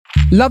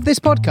Love this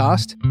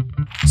podcast?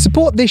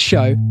 Support this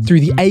show through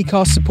the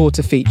Acast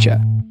supporter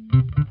feature.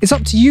 It's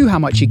up to you how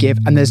much you give,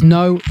 and there's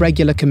no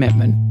regular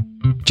commitment.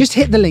 Just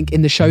hit the link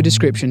in the show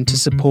description to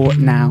support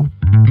now.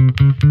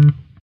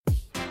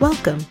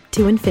 Welcome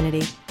to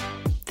Infinity.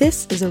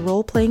 This is a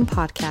role-playing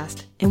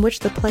podcast in which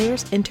the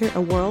players enter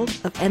a world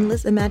of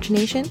endless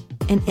imagination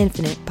and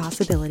infinite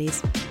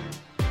possibilities.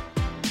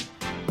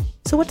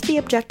 So what's the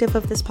objective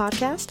of this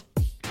podcast?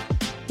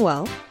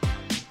 Well,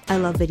 I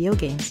love video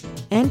games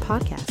and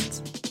podcasts.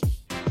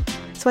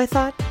 So I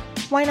thought,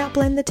 why not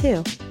blend the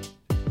two?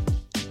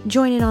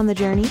 Join in on the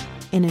journey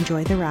and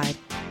enjoy the ride.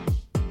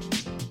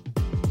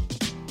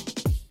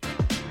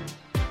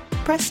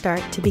 Press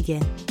start to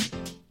begin.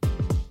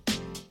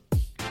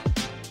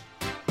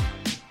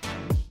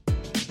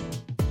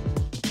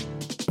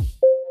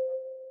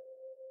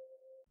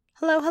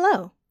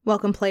 Hello.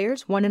 Welcome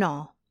players, one and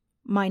all.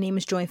 My name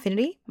is Joy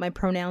Infinity, my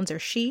pronouns are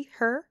she,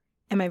 her,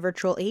 and my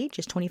virtual age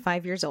is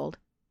 25 years old.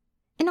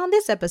 And on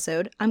this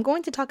episode, I'm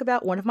going to talk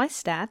about one of my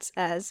stats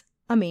as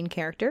a main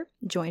character,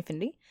 Joy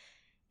Infinity,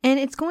 and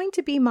it's going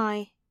to be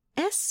my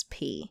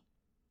SP.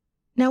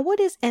 Now, what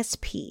is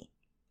SP?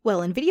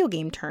 Well, in video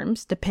game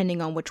terms,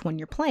 depending on which one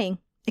you're playing,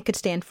 it could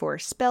stand for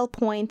spell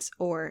points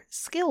or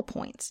skill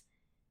points.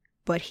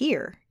 But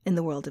here, in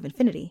the world of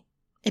Infinity,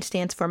 it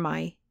stands for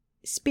my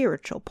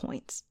spiritual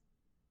points.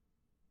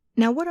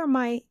 Now, what are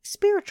my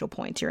spiritual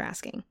points, you're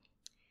asking?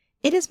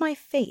 It is my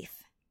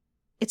faith.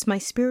 It's my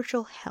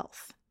spiritual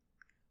health.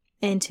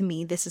 And to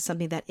me, this is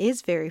something that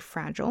is very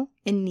fragile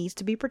and needs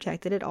to be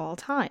protected at all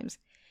times.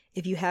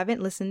 If you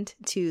haven't listened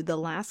to the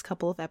last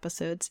couple of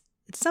episodes,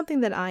 it's something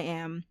that I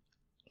am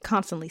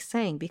constantly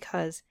saying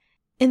because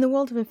in the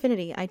world of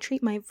Infinity, I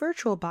treat my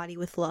virtual body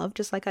with love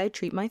just like I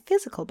treat my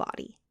physical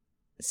body.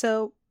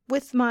 So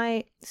with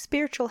my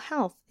spiritual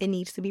health, it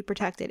needs to be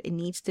protected. It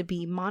needs to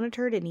be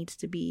monitored. It needs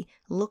to be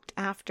looked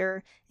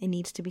after. It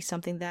needs to be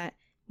something that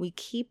we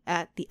keep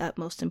at the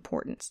utmost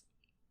importance.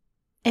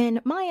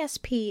 And my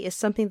SP is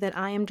something that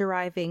I am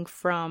deriving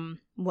from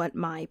what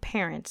my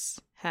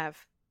parents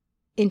have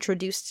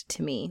introduced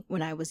to me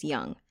when I was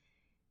young.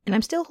 And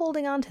I'm still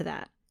holding on to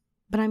that,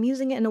 but I'm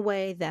using it in a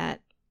way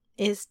that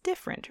is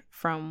different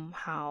from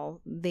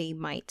how they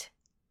might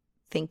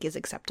think is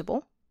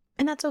acceptable.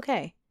 And that's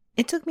okay.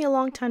 It took me a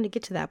long time to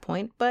get to that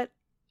point, but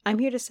I'm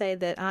here to say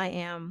that I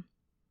am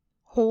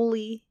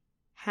wholly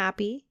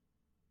happy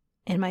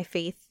and my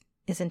faith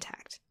is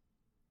intact.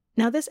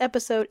 Now, this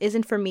episode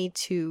isn't for me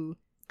to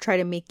try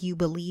to make you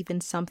believe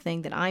in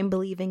something that I'm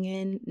believing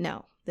in.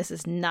 No, this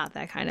is not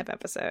that kind of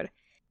episode.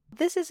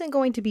 This isn't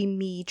going to be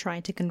me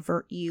trying to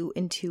convert you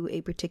into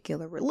a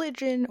particular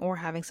religion or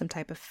having some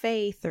type of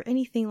faith or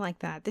anything like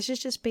that. This is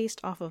just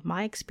based off of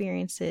my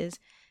experiences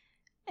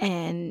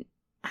and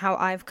how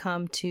I've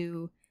come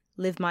to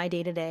live my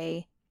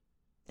day-to-day,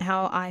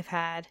 how I've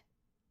had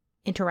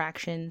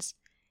interactions,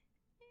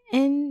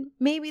 and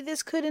maybe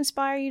this could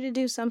inspire you to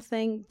do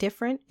something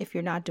different if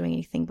you're not doing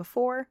anything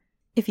before,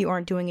 if you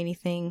aren't doing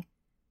anything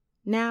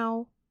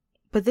now.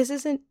 But this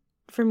isn't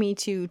for me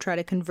to try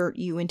to convert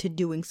you into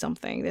doing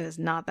something. This is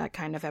not that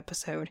kind of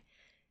episode.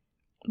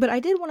 But I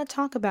did want to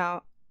talk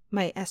about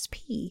my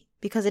SP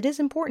because it is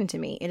important to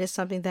me. It is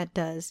something that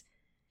does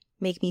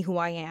make me who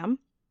I am.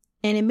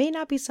 And it may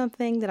not be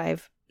something that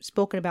I've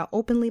spoken about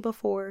openly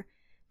before,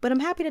 but I'm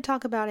happy to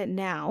talk about it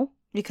now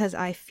because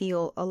I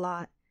feel a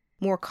lot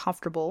more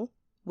comfortable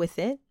with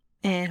it.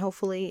 And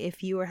hopefully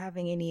if you are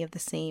having any of the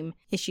same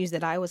issues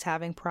that I was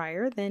having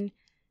prior, then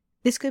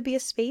this could be a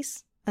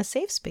safe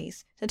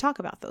space to talk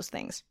about those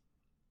things.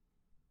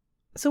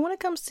 So when it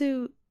comes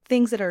to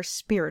things that are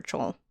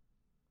spiritual,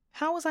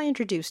 how was I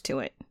introduced to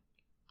it?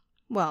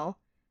 Well,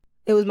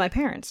 it was my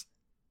parents.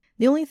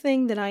 The only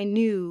thing that I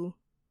knew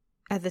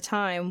at the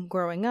time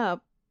growing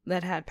up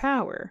that had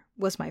power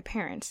was my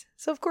parents.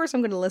 So of course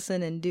I'm going to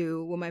listen and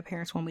do what my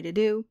parents want me to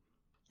do.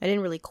 I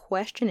didn't really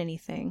question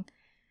anything,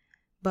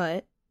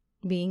 but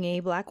being a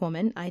Black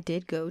woman, I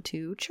did go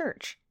to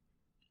church.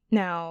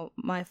 Now,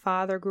 my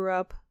father grew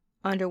up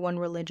under one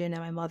religion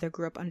and my mother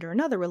grew up under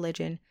another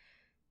religion.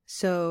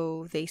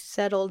 So they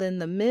settled in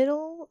the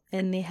middle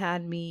and they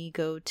had me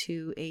go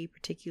to a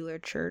particular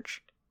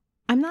church.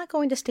 I'm not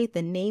going to state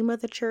the name of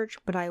the church,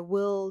 but I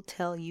will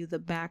tell you the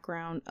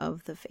background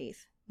of the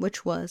faith,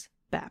 which was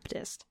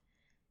Baptist.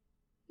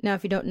 Now,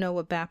 if you don't know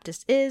what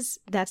Baptist is,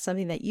 that's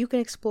something that you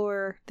can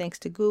explore thanks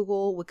to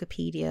Google,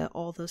 Wikipedia,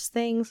 all those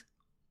things,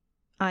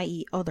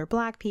 i.e. other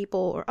Black people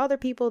or other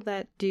people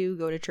that do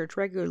go to church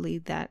regularly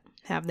that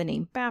have the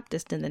name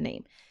Baptist in the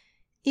name.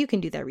 You can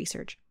do that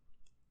research.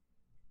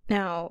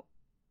 Now,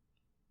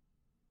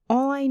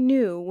 all I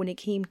knew when it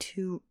came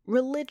to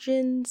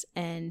religions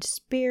and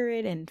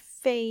spirit and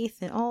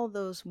faith and all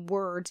those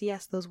words,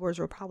 yes, those words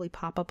will probably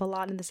pop up a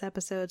lot in this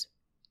episode.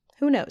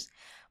 Who knows?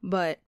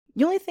 But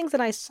the only things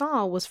that I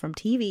saw was from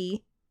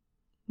TV,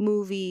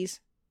 movies,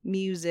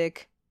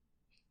 music,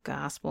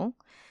 gospel,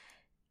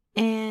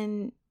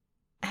 and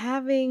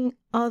having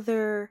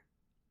other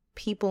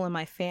people in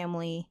my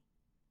family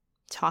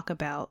talk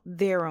about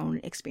their own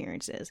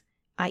experiences,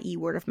 i.e.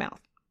 word of mouth.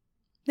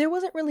 there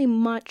wasn't really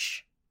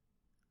much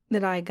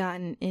that I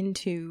gotten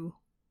into,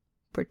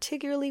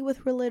 particularly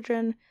with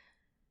religion,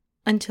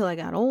 until I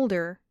got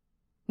older,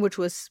 which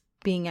was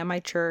being at my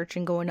church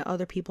and going to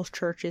other people's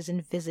churches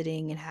and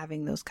visiting and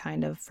having those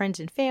kind of friends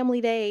and family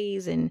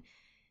days and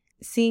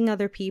seeing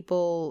other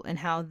people and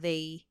how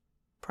they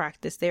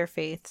practice their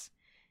faiths.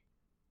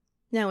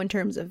 Now, in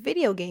terms of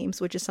video games,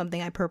 which is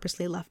something I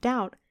purposely left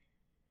out,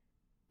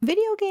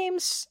 video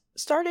games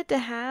started to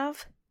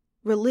have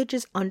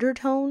religious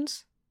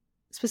undertones,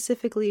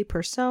 specifically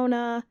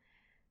Persona,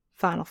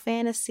 Final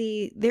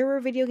Fantasy. There were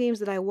video games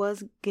that I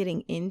was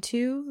getting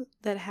into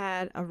that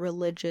had a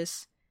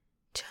religious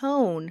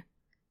tone,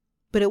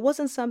 but it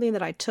wasn't something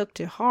that I took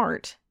to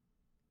heart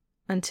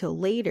until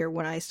later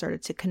when I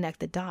started to connect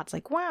the dots.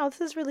 Like, wow,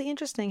 this is really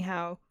interesting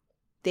how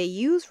they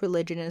use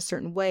religion in a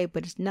certain way,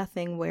 but it's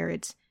nothing where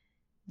it's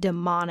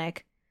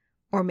demonic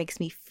or makes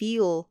me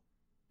feel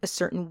a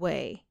certain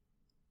way.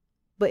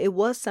 But it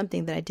was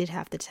something that I did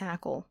have to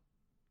tackle.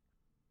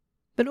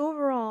 But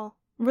overall,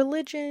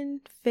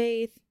 religion,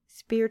 faith,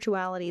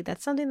 spirituality,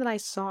 that's something that I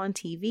saw on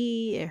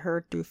TV, I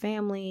heard through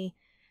family,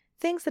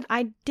 things that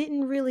I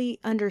didn't really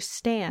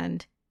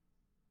understand,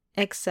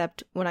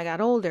 except when I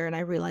got older and I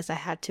realized I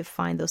had to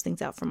find those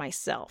things out for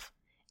myself.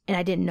 And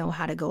I didn't know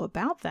how to go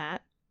about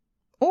that,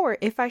 or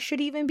if I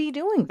should even be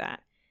doing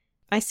that.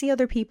 I see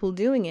other people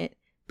doing it,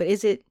 but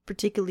is it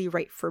particularly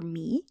right for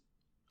me?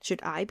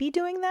 Should I be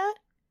doing that?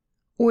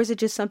 Or is it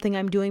just something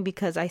I'm doing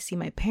because I see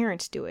my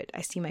parents do it?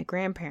 I see my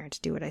grandparents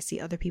do it. I see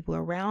other people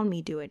around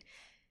me do it.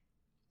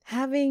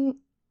 Having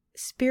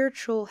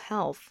spiritual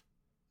health,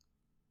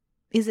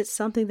 is it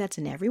something that's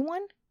in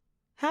everyone?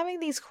 Having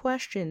these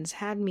questions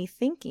had me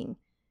thinking,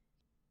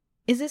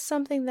 is this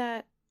something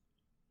that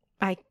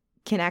I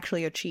can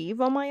actually achieve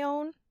on my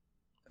own?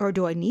 Or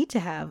do I need to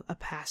have a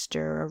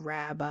pastor, a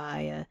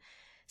rabbi,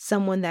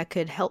 someone that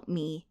could help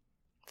me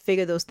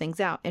figure those things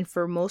out? And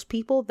for most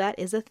people, that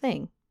is a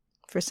thing.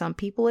 For some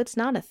people, it's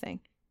not a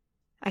thing.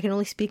 I can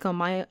only speak on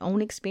my own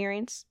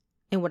experience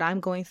and what I'm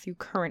going through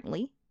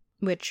currently,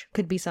 which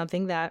could be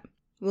something that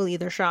will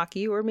either shock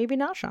you or maybe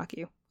not shock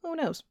you. Who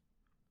knows?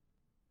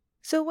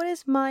 So what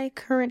is my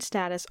current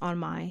status on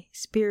my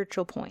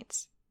spiritual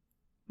points?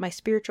 My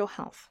spiritual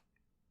health.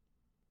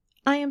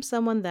 I am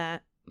someone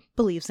that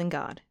believes in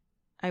God.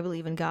 I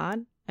believe in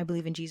God, I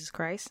believe in Jesus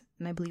Christ,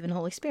 and I believe in the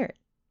Holy Spirit.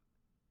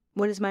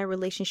 What is my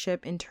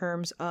relationship in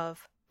terms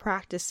of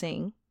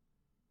practicing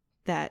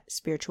that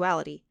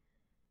spirituality?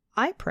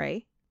 I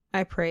pray.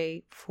 I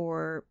pray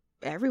for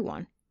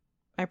everyone.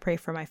 I pray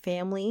for my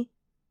family,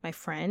 my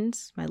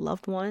friends, my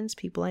loved ones,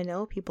 people I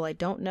know, people I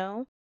don't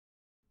know.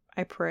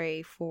 I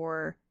pray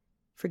for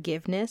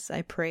forgiveness.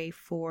 I pray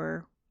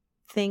for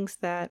things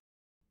that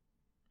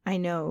I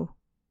know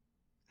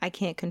I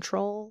can't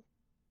control,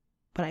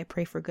 but I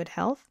pray for good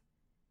health.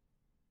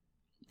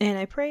 And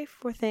I pray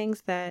for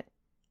things that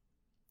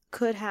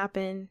could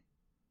happen.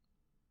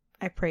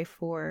 I pray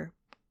for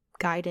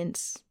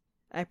guidance.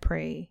 I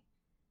pray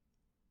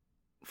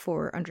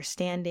for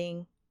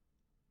understanding.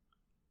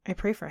 I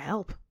pray for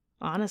help,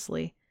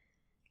 honestly.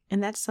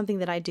 And that's something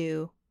that I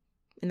do,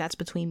 and that's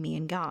between me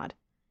and God.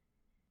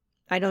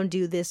 I don't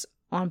do this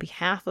on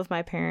behalf of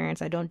my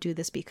parents. I don't do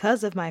this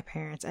because of my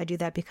parents. I do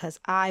that because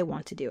I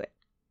want to do it.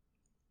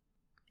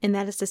 And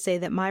that is to say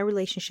that my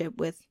relationship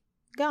with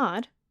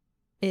God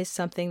is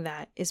something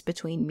that is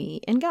between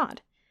me and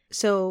God.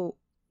 So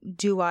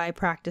do I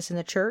practice in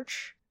a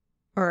church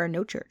or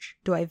no church?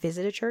 Do I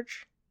visit a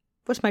church?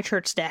 What's my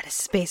church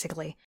status,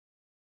 basically?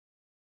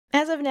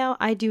 As of now,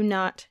 I do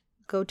not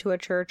go to a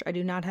church. I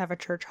do not have a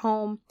church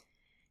home.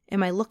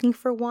 Am I looking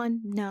for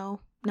one?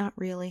 No, not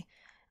really.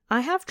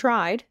 I have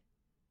tried,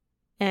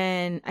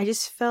 and I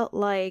just felt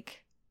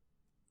like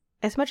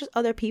as much as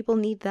other people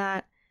need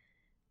that,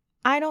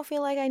 I don't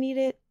feel like I need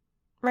it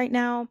right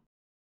now,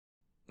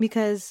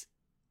 because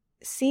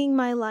seeing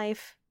my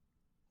life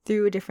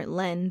through a different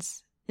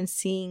lens and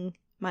seeing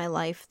my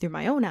life through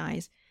my own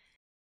eyes,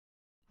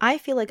 I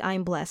feel like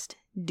I'm blessed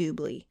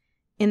doubly.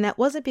 And that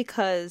wasn't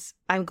because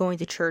I'm going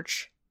to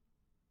church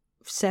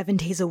 7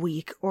 days a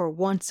week or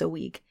once a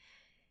week.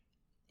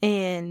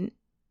 And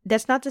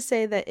that's not to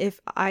say that if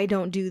I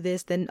don't do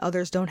this, then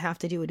others don't have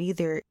to do it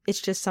either.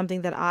 It's just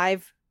something that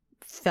I've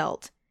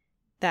felt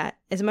that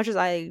as much as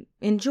I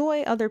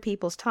enjoy other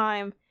people's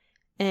time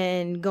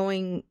and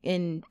going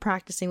and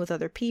practicing with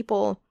other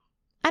people,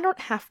 I don't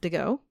have to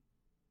go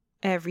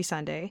every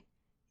Sunday,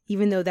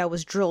 even though that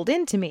was drilled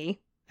into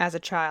me as a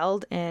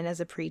child and as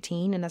a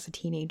preteen and as a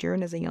teenager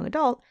and as a young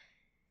adult.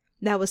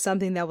 That was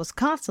something that was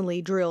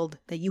constantly drilled,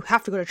 that you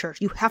have to go to church,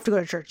 you have to go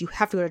to church, you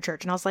have to go to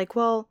church. And I was like,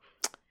 well,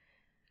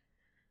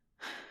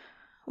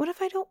 what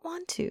if I don't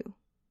want to?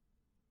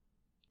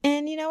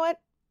 And you know what?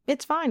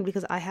 It's fine,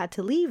 because I had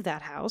to leave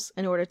that house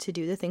in order to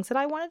do the things that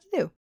I wanted to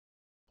do.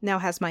 Now,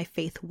 has my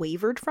faith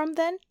wavered from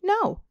then?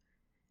 No,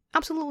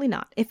 absolutely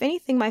not. If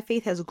anything, my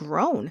faith has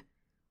grown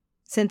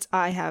since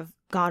I have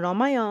gone on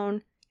my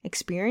own,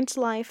 experienced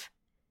life,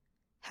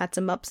 had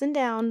some ups and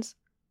downs,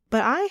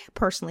 But I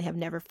personally have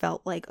never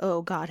felt like,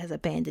 oh, God has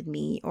abandoned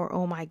me, or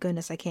oh my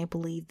goodness, I can't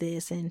believe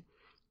this, and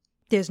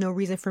there's no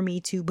reason for me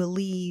to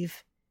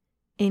believe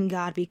in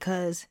God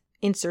because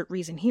insert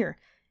reason here.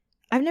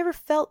 I've never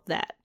felt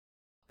that.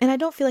 And I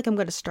don't feel like I'm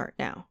going to start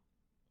now.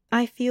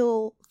 I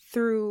feel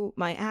through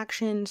my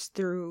actions,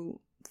 through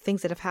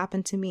things that have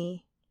happened to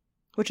me,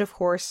 which of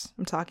course,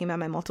 I'm talking about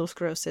my multiple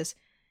sclerosis.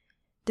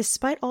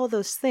 Despite all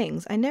those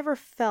things, I never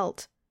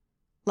felt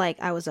like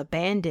I was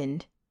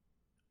abandoned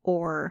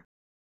or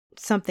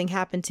something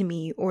happened to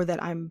me or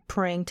that I'm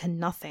praying to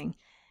nothing.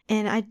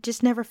 And I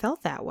just never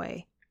felt that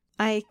way.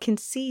 I can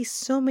see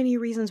so many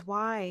reasons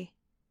why,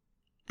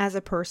 as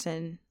a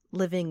person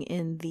living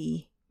in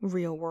the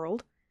real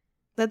world,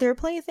 that there are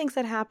plenty of things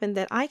that happen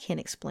that I can't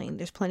explain.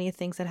 There's plenty of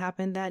things that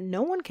happen that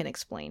no one can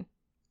explain.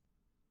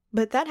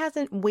 But that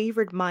hasn't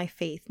wavered my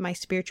faith, my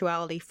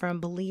spirituality from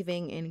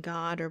believing in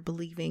God or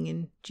believing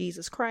in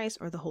Jesus Christ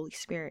or the Holy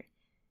Spirit.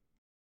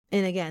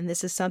 And again,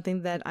 this is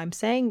something that I'm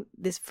saying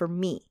this for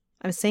me.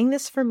 I'm saying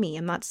this for me.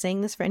 I'm not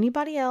saying this for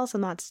anybody else.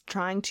 I'm not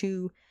trying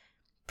to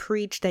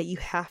preach that you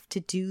have to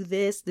do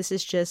this. This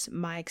is just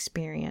my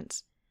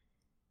experience.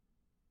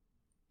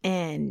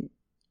 And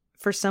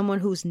for someone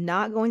who's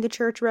not going to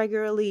church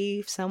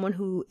regularly, someone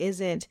who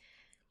isn't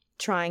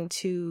trying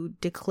to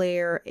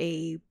declare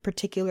a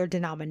particular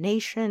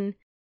denomination,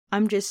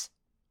 I'm just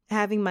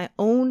having my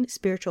own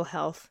spiritual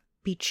health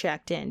be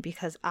checked in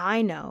because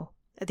I know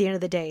at the end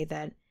of the day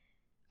that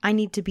I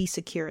need to be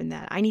secure in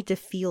that. I need to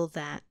feel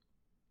that.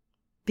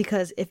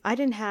 Because if I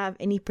didn't have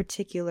any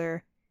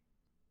particular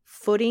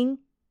footing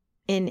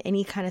in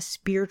any kind of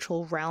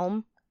spiritual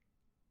realm,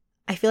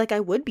 I feel like I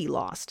would be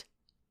lost.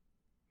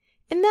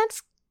 And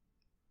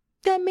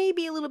that may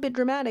be a little bit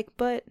dramatic,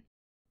 but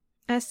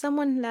as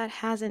someone that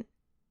hasn't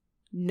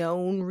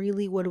known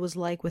really what it was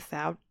like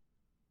without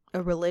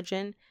a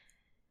religion,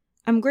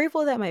 I'm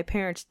grateful that my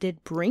parents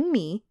did bring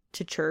me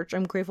to church.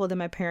 I'm grateful that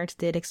my parents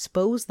did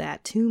expose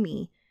that to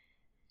me.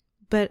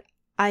 But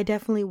I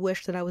definitely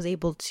wish that I was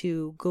able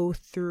to go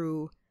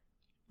through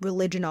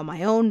religion on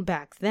my own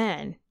back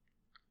then.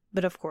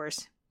 But of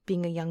course,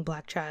 being a young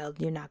Black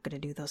child, you're not going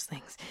to do those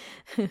things.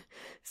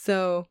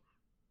 So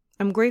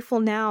I'm grateful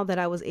now that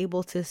I was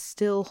able to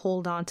still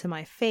hold on to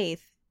my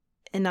faith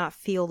and not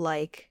feel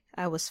like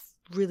I was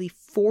really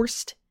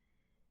forced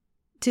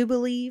to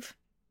believe,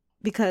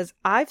 because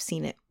I've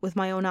seen it with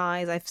my own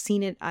eyes. I've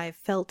seen it. I've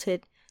felt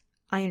it.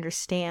 I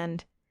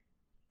understand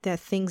that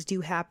things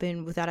do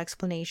happen without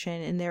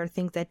explanation, and there are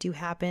things that do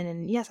happen.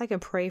 And yes, I can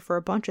pray for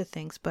a bunch of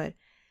things, but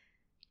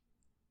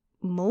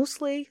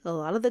mostly, a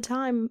lot of the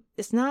time,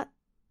 it's not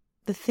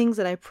the things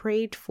that I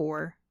prayed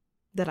for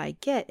that I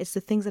get. It's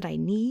the things that I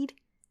need.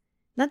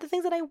 Not the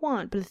things that I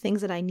want, but the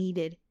things that I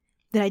needed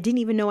that I didn't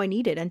even know I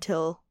needed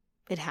until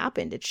it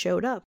happened. It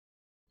showed up.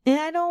 And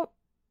I don't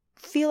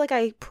feel like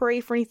I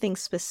pray for anything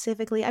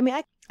specifically. I mean,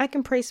 I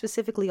can pray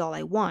specifically all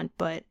I want,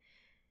 but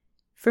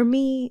for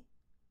me,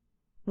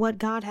 what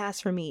God has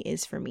for me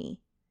is for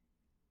me.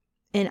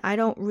 And I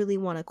don't really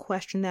want to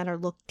question that or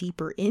look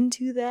deeper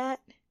into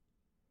that,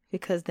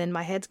 because then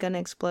my head's going to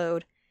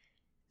explode.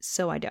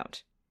 So I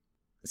don't.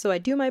 So I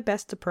do my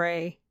best to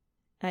pray.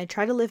 I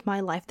try to live my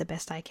life the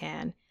best I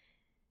can.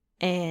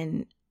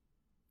 And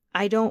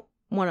I don't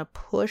want to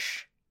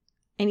push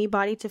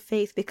anybody to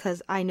faith,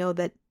 because I know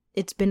that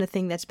it's been a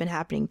thing that's been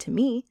happening to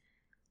me,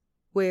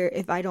 where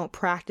if I don't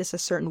practice a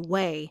certain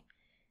way,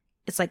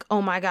 it's like,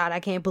 oh my God, I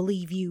can't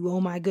believe you.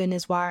 Oh my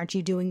goodness, why aren't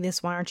you doing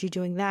this? Why aren't you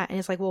doing that? And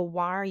it's like, well,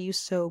 why are you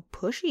so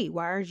pushy?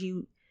 Why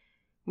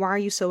are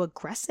you so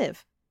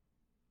aggressive?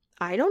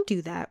 I don't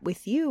do that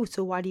with you,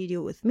 so why do you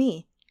do it with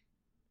me?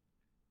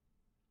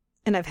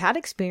 And I've had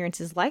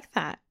experiences like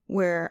that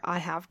where I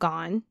have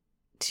gone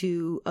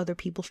to other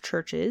people's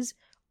churches,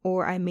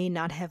 or I may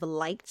not have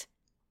liked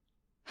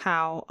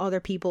how other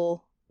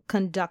people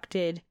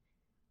conducted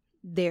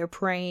their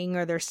praying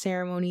or their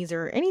ceremonies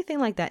or anything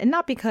like that. And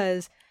not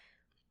because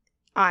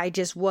I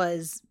just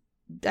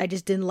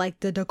didn't like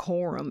the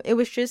decorum. It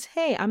was just,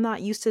 hey, I'm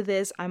not used to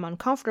this. I'm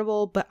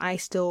uncomfortable, but I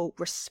still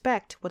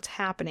respect what's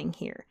happening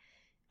here.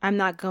 I'm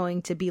not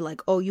going to be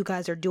like, oh, you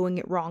guys are doing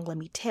it wrong. Let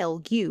me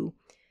tell you.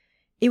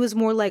 It was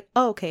more like,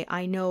 oh, okay,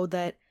 I know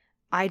that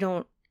I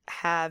don't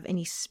have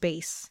any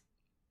space.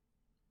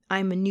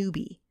 I'm a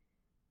newbie.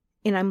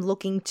 And I'm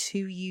looking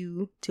to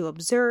you to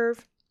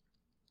observe.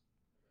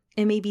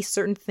 And maybe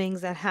certain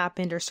things that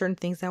happened or certain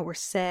things that were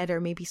said,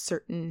 or maybe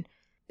certain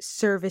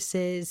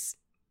services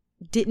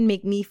didn't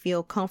make me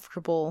feel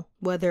comfortable,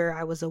 whether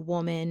I was a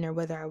woman or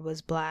whether I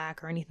was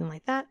Black or anything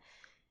like that.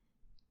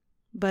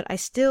 But I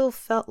still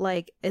felt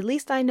like, at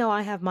least I know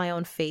I have my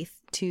own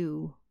faith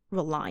to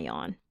rely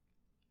on.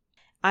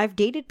 I've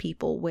dated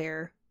people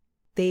where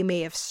they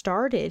may have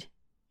started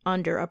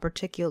under a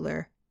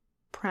particular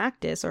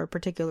practice or a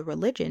particular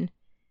religion,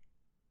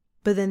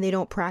 but then they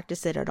don't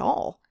practice it at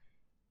all.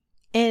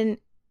 And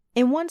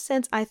in one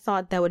sense, I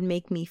thought that would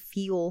make me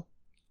feel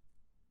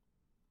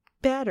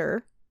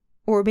better,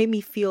 or made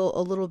me feel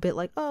a little bit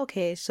like, oh,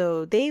 okay,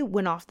 so they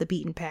went off the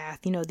beaten path.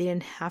 You know, they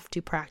didn't have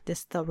to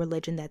practice the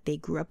religion that they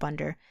grew up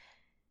under.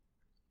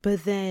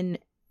 But then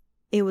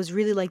it was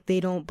really like they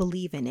don't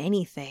believe in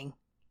anything.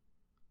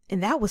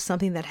 And that was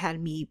something that had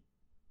me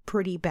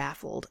pretty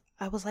baffled.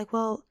 I was like,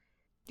 well,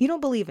 you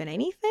don't believe in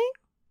anything?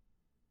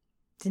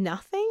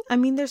 Nothing? I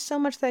mean, there's so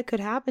much that could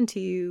happen to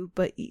you,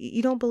 but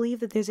you don't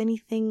believe that there's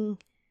anything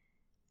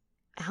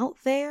out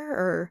there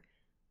or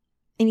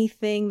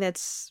anything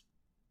that's,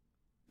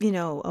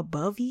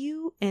 above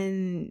you?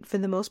 And for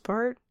the most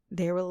part,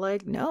 they were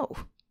like, no,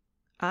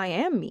 I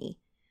am me.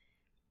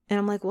 And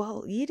I'm like,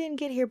 well, you didn't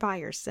get here by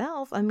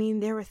yourself. I mean,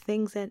 there were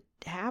things that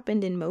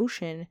happened in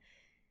motion.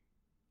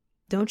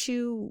 Don't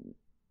you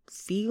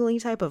feel any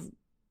type of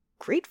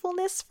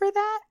gratefulness for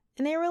that?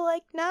 And they were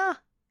like, nah.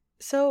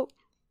 So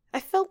I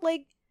felt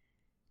like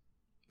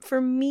for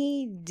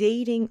me,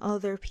 dating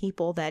other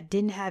people that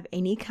didn't have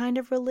any kind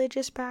of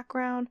religious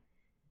background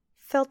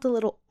felt a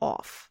little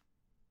off.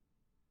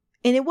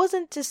 And it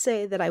wasn't to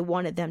say that I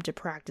wanted them to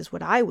practice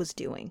what I was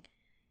doing.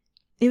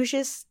 It was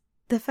just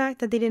the fact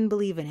that they didn't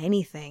believe in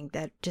anything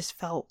that just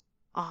felt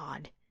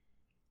odd.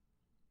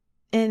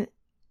 And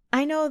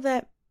I know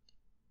that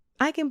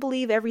I can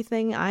believe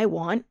everything I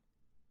want,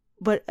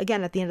 but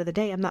again, at the end of the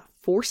day, I'm not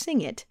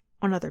forcing it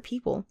on other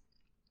people.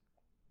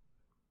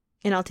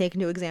 And I'll take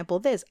into example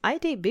this. I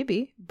date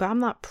Bibi, but I'm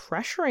not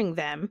pressuring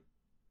them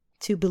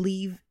to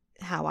believe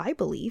how I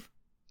believe.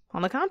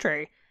 On the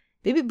contrary,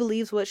 Bibi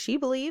believes what she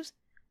believes.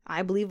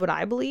 I believe what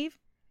I believe.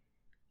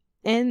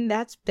 And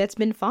that's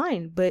been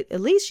fine. But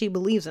at least she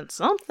believes in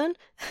something.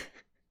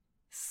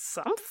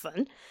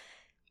 Something.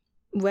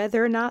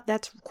 Whether or not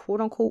that's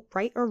quote unquote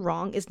right or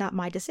wrong is not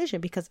my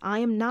decision, because I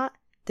am not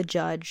the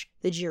judge,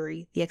 the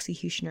jury, the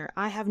executioner.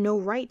 I have no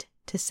right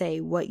to say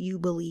what you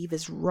believe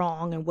is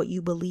wrong and what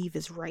you believe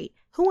is right.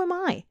 Who am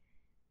I?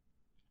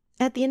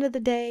 At the end of the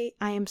day,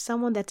 I am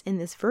someone that's in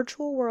this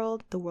virtual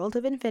world, the world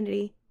of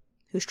infinity,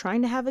 who's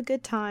trying to have a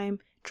good time,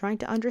 trying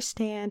to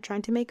understand,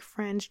 trying to make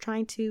friends,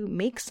 trying to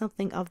make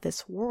something of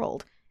this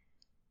world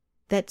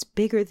that's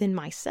bigger than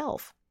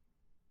myself.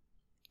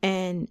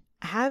 And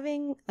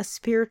having a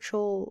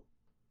spiritual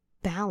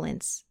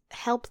balance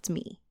helped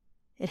me.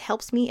 It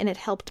helps me and it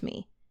helped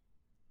me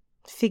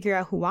figure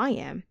out who I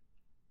am.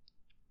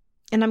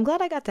 And I'm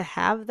glad I got to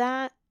have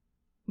that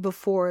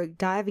before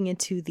diving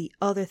into the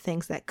other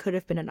things that could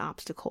have been an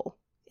obstacle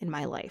in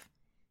my life.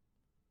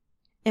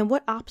 And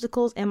what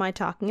obstacles am I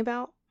talking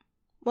about?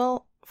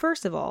 Well,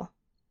 first of all,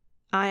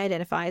 I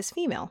identify as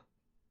female.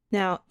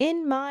 Now,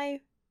 in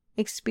my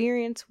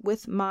experience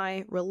with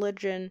my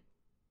religion,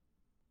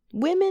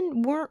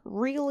 women weren't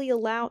really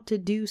allowed to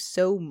do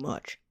so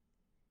much.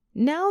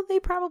 Now they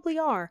probably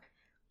are.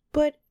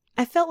 But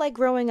I felt like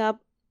growing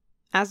up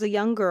as a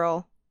young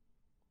girl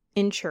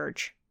in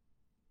church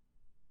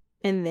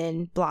and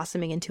then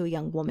blossoming into a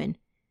young woman,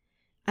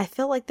 I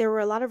felt like there were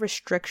a lot of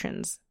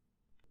restrictions.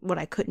 What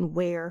I couldn't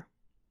wear,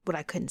 what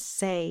I couldn't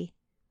say,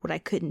 what I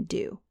couldn't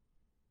do.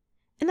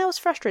 And that was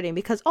frustrating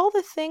because all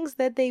the things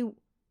that they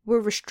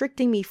were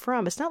restricting me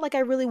from, it's not like I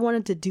really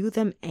wanted to do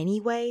them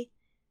anyway.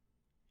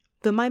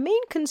 But my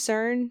main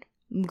concern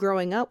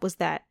growing up was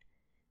that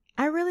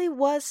I really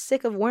was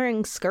sick of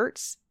wearing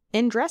skirts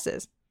and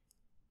dresses.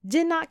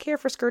 Did not care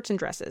for skirts and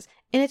dresses.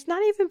 And it's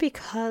not even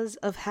because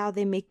of how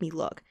they make me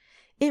look.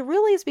 It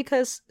really is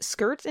because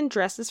skirts and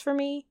dresses for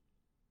me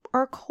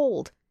are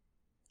cold.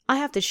 I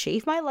have to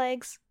shave my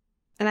legs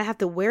and I have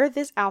to wear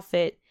this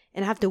outfit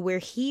and I have to wear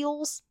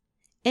heels.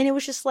 And it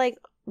was just like,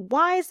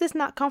 why is this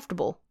not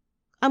comfortable?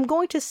 I'm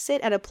going to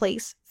sit at a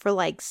place for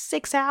like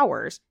 6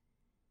 hours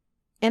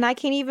and I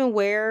can't even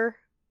wear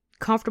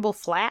comfortable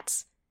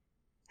flats.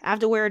 I have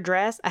to wear a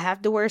dress. I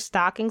have to wear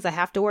stockings. I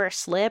have to wear a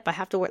slip. I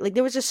have to wear,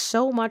 there was just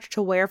so much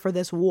to wear for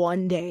this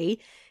one day.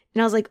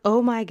 And I was like,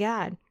 oh my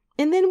God.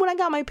 And then when I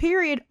got my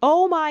period,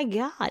 oh my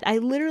God, I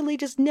literally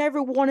just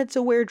never wanted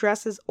to wear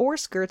dresses or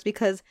skirts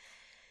because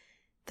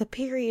the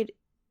period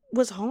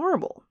was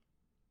horrible.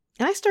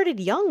 And I started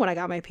young when I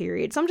got my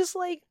period. So I'm just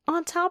like,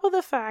 on top of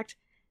the fact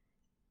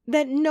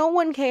that no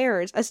one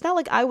cares. It's not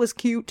like I was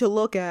cute to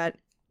look at.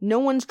 No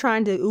one's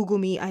trying to oogle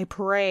me, I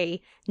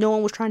pray. No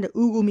one was trying to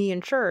oogle me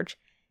in church.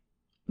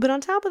 But on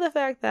top of the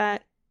fact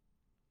that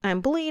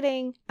I'm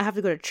bleeding, I have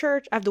to go to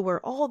church, I have to wear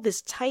all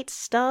this tight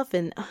stuff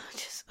and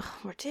just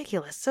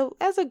ridiculous. So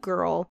as a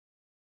girl,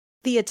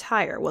 the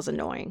attire was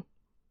annoying.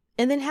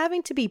 And then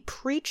having to be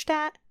preached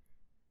at,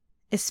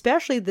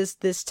 especially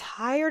this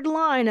tired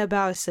line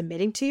about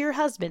submitting to your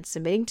husband,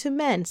 submitting to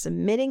men,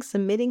 submitting.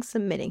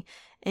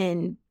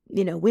 And,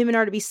 women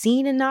are to be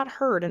seen and not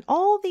heard. And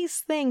all these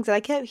things that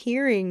I kept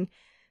hearing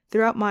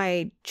throughout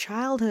my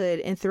childhood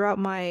and throughout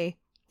my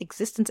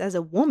existence as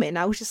a woman.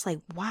 I was just like,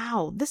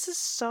 wow, this is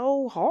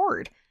so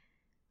hard.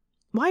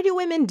 Why do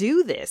women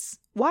do this?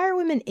 Why are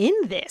women in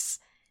this?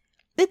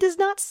 It does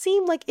not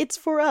seem like it's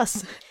for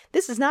us.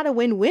 This is not a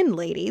win-win,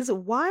 ladies.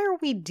 Why are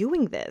we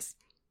doing this?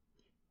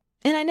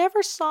 And I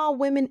never saw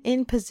women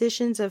in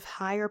positions of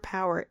higher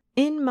power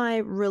in my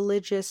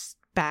religious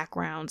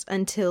backgrounds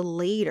until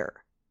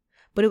later.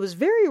 But it was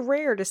very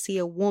rare to see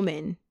a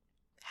woman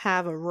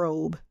have a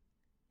robe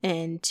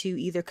and to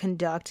either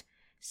conduct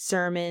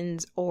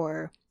sermons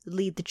or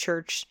lead the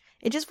church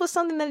It just was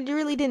something that you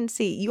really didn't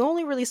see. You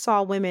only really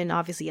saw women,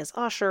 obviously, as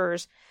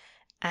ushers,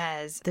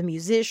 as the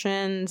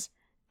musicians,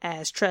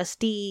 as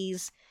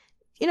trustees,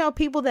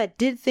 people that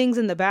did things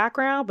in the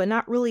background, but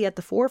not really at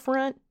the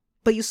forefront.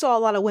 But you saw a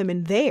lot of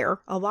women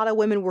there. A lot of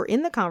women were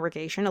in the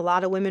congregation. A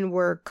lot of women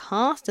were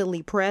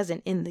constantly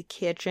present in the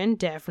kitchen,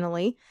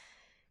 definitely.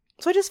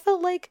 So I just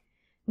felt like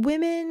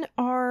women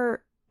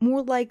are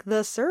more like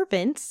the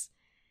servants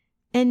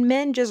and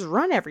men just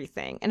run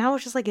everything. And I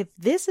was just like, if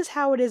this is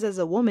how it is as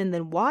a woman,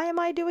 then why am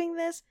I doing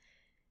this?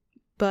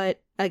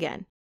 But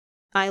again,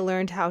 I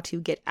learned how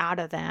to get out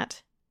of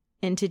that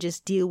and to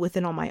just deal with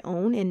it on my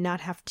own and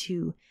not have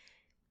to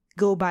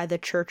go by the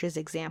church's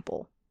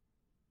example.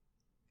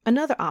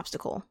 Another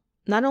obstacle.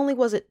 Not only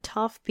was it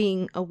tough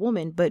being a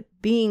woman, but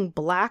being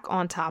Black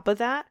on top of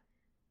that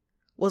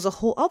was a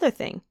whole other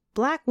thing.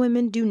 Black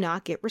women do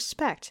not get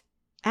respect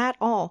at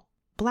all.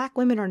 Black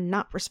women are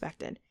not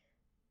respected.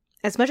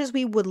 As much as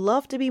we would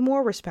love to be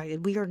more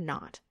respected, we are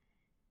not.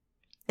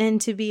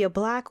 And to be a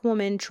Black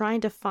woman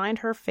trying to find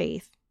her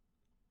faith,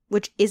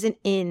 which isn't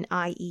in,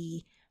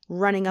 i.e.,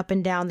 running up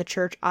and down the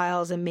church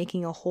aisles and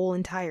making a whole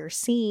entire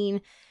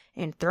scene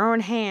and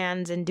throwing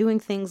hands and doing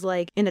things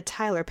like in a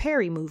Tyler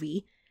Perry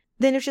movie,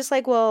 then it's just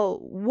like, well,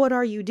 what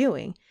are you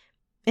doing?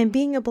 And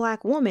being a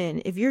Black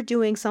woman, if you're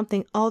doing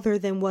something other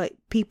than what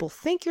people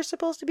think you're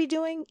supposed to be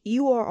doing,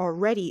 you are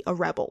already a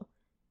rebel.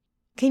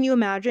 Can you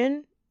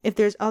imagine if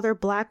there's other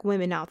Black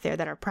women out there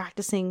that are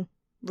practicing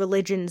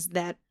religions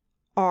that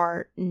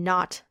are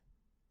not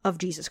of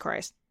Jesus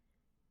Christ?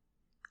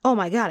 Oh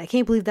my God, I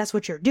can't believe that's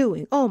what you're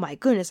doing. Oh my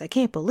goodness, I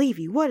can't believe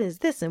you. What is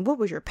this? And what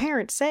was your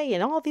parents say?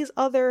 And all these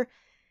other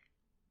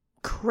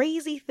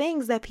crazy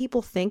things that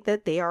people think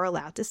that they are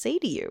allowed to say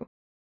to you.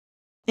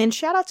 And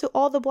shout out to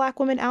all the Black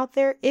women out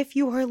there, if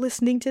you are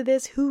listening to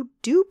this, who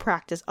do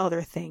practice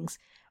other things,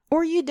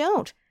 or you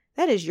don't.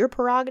 That is your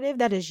prerogative.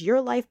 That is your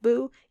life,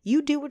 boo.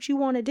 You do what you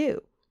want to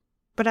do.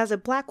 But as a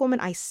Black woman,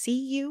 I see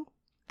you,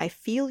 I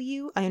feel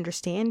you, I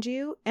understand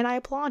you, and I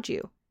applaud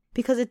you.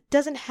 Because it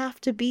doesn't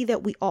have to be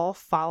that we all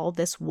follow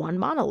this one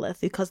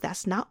monolith, because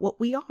that's not what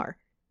we are.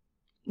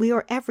 We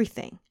are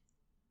everything.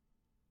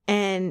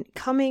 And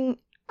coming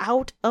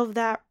out of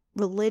that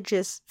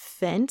religious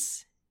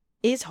fence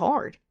is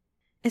hard,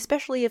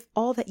 especially if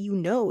all that you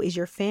know is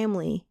your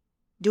family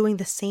doing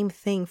the same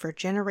thing for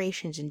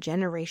generations and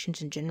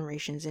generations and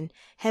generations. And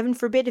heaven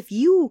forbid if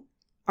you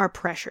are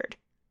pressured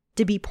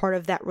to be part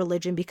of that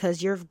religion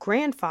because your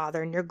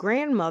grandfather and your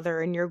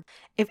grandmother and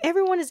if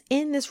everyone is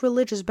in this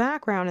religious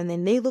background and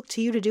then they look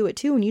to you to do it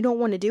too and you don't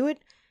want to do it,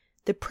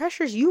 the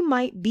pressures you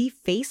might be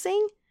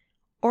facing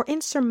are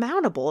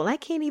insurmountable. And I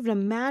can't even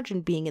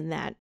imagine being in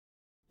that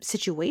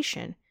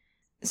situation.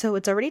 So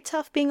it's already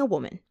tough being a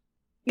woman.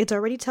 It's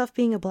already tough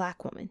being a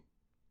Black woman.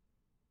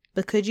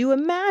 But could you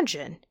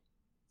imagine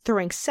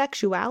throwing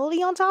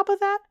sexuality on top of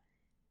that?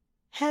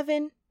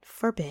 Heaven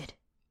forbid.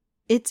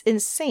 It's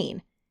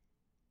insane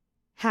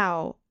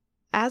how,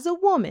 as a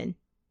woman,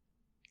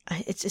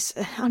 it's just,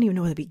 I don't even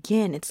know where to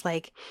begin. It's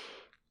like,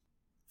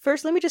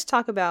 first, let me just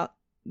talk about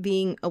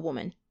being a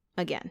woman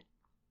again.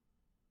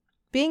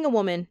 Being a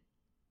woman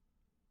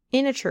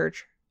in a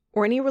church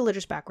or any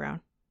religious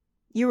background,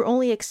 you're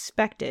only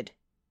expected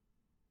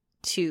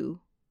to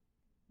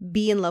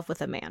be in love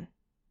with a man.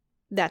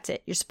 That's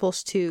it. You're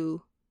supposed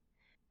to,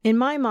 in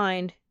my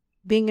mind,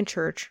 being in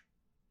church,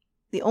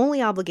 the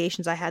only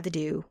obligations I had to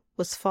do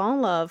was fall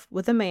in love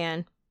with a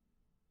man,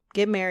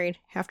 get married,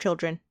 have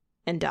children,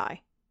 and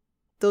die.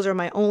 Those are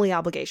my only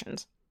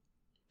obligations.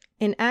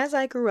 And as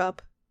I grew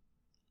up,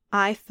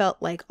 I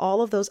felt like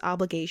all of those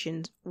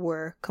obligations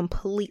were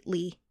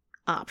completely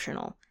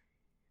optional.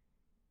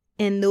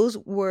 And those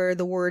were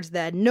the words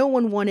that no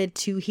one wanted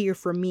to hear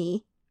from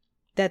me,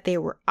 that they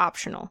were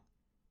optional.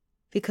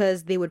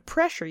 Because they would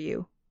pressure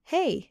you.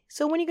 Hey,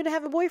 so when are you going to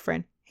have a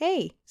boyfriend?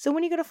 Hey, so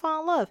when are you going to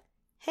fall in love?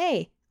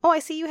 Hey, oh, I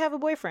see you have a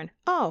boyfriend.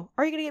 Oh,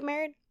 are you going to get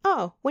married?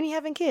 Oh, when are you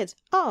having kids?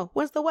 Oh,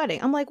 when's the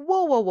wedding? I'm like,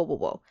 whoa, whoa, whoa, whoa,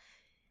 whoa.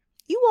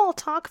 You all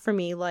talk for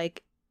me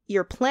like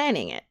you're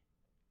planning it.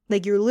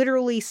 Like you're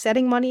literally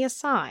setting money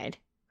aside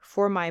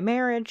for my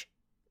marriage,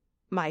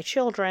 my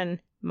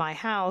children, my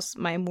house,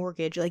 my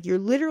mortgage. Like you're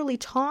literally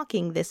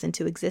talking this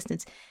into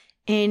existence.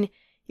 And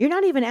you're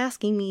not even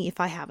asking me if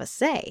I have a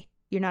say.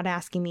 You're not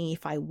asking me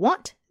if I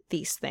want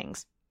these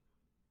things.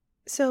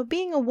 So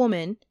being a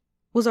woman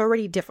was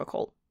already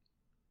difficult.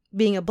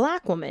 Being a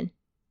Black woman,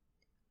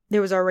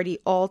 there was already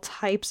all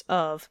types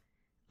of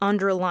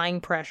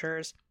underlying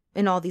pressures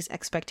and all these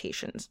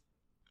expectations.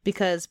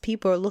 Because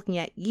people are looking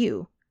at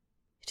you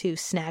to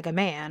snag a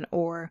man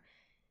or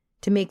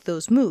to make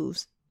those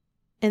moves.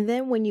 And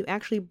then when you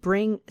actually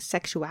bring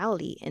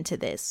sexuality into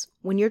this,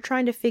 when you're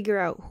trying to figure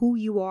out who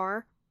you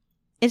are,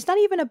 it's not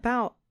even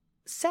about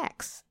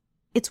sex.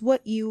 It's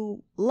what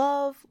you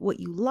love,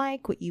 what you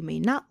like, what you may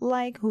not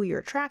like, who you're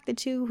attracted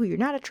to, who you're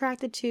not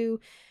attracted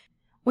to.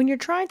 When you're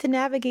trying to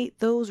navigate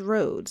those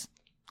roads,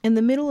 in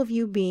the middle of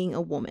you being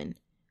a woman,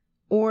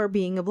 or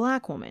being a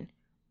Black woman,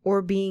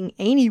 or being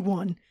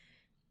anyone,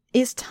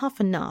 is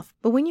tough enough.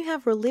 But when you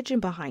have religion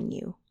behind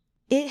you,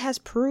 it has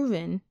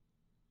proven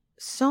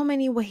so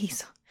many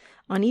ways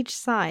on each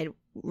side,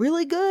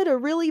 really good or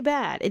really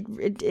bad.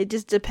 It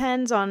just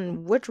depends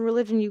on which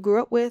religion you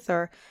grew up with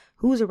or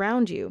who's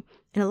around you.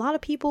 And a lot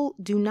of people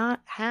do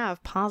not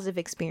have positive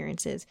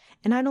experiences,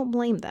 and I don't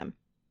blame them.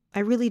 I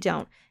really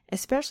don't.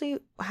 Especially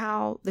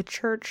how the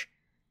church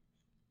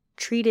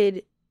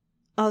treated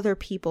other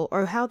people,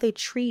 or how they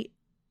treat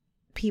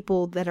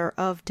people that are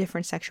of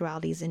different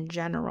sexualities in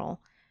general.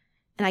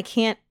 And I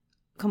can't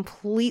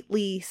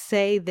completely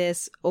say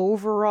this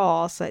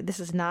overall, so this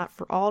is not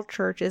for all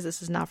churches,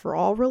 this is not for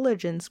all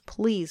religions.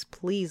 Please,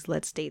 please,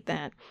 let's state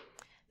that.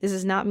 This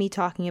is not me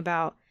talking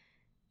about,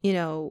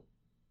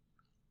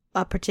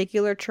 a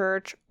particular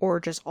church or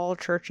just all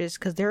churches,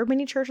 because there are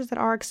many churches that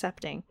are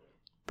accepting.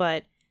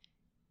 But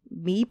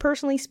me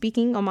personally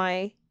speaking on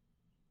my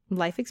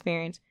life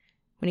experience,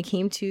 when it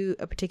came to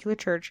a particular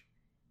church,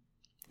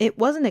 it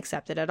wasn't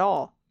accepted at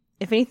all.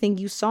 If anything,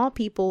 you saw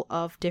people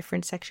of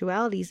different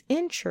sexualities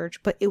in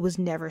church, but it was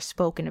never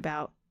spoken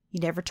about. You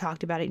never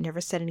talked about it. You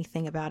never said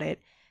anything about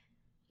it.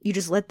 You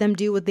just let them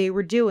do what they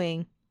were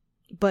doing.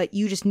 But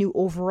you just knew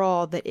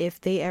overall that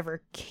if they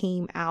ever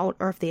came out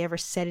or if they ever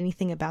said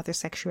anything about their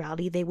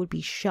sexuality, they would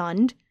be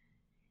shunned.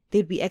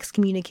 They'd be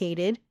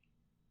excommunicated.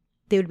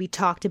 They would be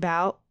talked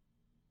about.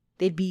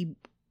 They'd be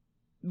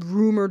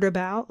rumored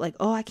about. Like,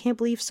 oh, I can't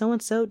believe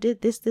so-and-so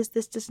did this,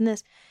 and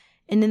this.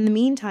 And in the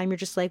meantime, you're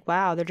just like,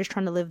 wow, they're just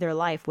trying to live their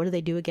life. What do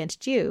they do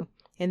against you?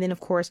 And then, of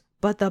course,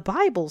 but the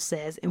Bible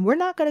says, and we're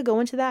not going to go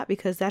into that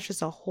because that's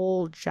just a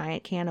whole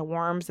giant can of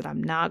worms that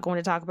I'm not going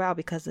to talk about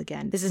because,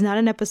 again, this is not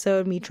an episode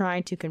of me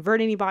trying to convert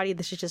anybody.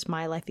 This is just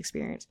my life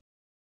experience.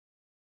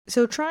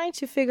 So trying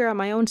to figure out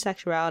my own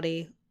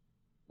sexuality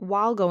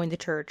while going to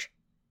church,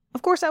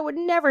 of course, I would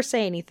never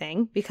say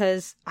anything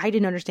because I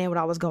didn't understand what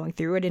I was going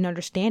through. I didn't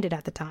understand it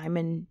at the time,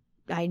 and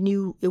I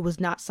knew it was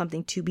not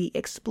something to be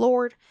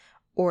explored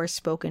or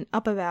spoken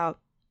up about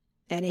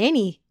at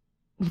any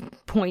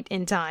point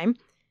in time,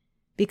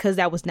 because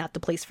that was not the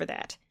place for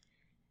that.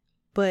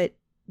 But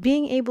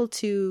being able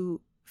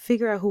to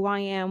figure out who I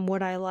am,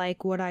 what I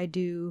like, what I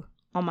do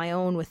on my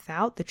own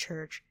without the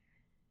church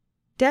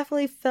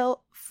definitely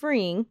felt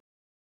freeing,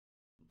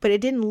 but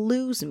it didn't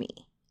lose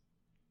me.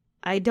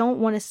 I don't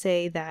want to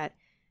say that,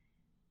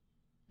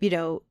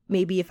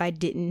 maybe if I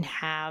didn't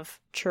have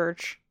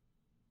church,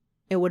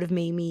 it would have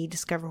made me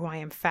discover who I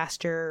am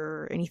faster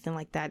or anything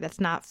like that. That's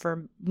not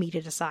for me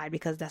to decide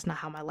because that's not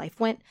how my life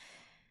went.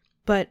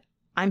 But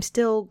I'm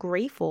still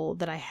grateful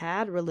that I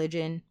had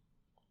religion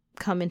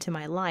come into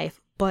my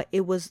life, but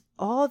it was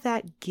all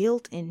that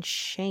guilt and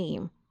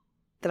shame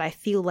that I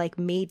feel like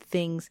made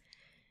things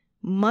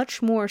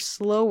much more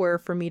slower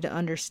for me to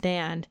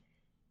understand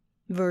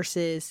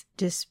versus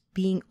just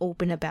being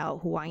open about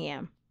who I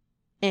am.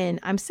 And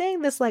I'm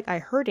saying this like I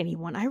hurt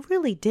anyone. I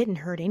really didn't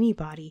hurt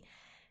anybody.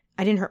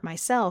 I didn't hurt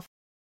myself.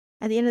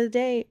 At the end of the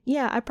day,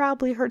 yeah, I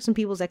probably hurt some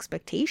people's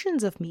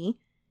expectations of me,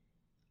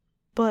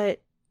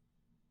 but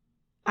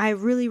I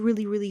really,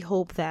 really, really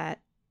hope that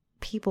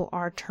people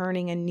are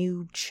turning a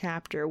new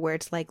chapter where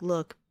it's like,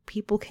 look,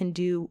 people can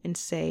do and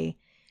say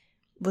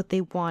what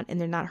they want and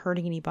they're not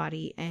hurting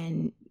anybody.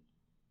 And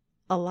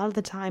a lot of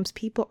the times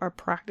people are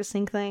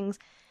practicing things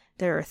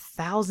that are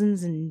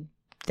thousands and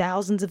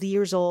thousands of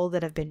years old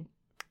that have been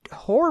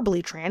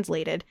horribly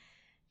translated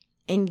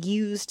and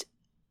used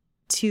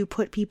to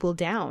put people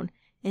down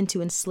and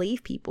to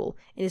enslave people.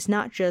 And it's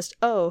not just,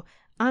 oh,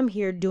 I'm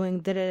here doing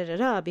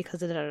da-da-da-da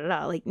because of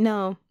da-da-da-da. Like,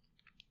 no.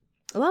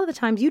 A lot of the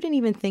times you didn't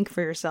even think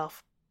for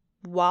yourself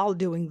while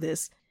doing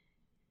this.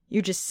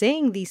 You're just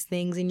saying these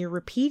things and you're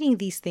repeating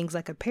these things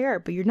like a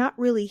parrot, but you're not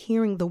really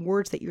hearing the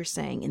words that you're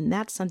saying. And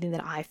that's something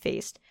that I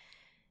faced,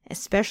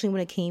 especially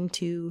when it came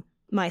to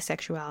my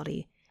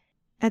sexuality.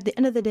 At the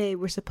end of the day,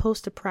 we're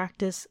supposed to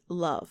practice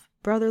love,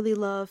 brotherly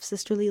love,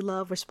 sisterly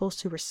love. We're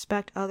supposed to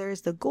respect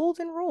others, the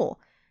golden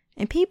rule.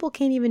 And people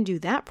can't even do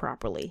that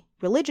properly,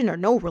 religion or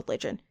no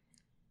religion.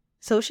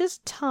 So it's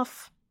just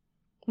tough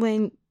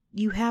when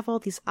you have all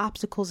these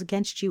obstacles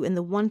against you and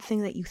the one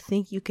thing that you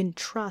think you can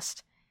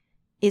trust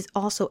is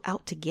also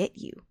out to get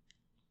you.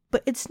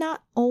 But it's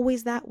not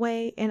always that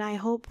way, and I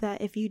hope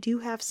that if you do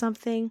have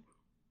something,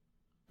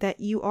 that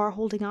you are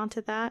holding on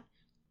to that.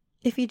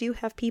 If you do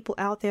have people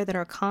out there that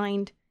are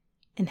kind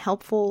and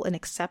helpful and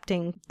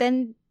accepting,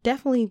 then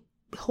definitely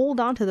hold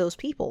on to those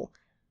people.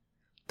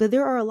 But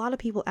there are a lot of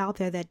people out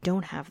there that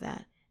don't have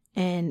that,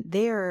 and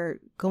they're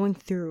going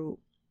through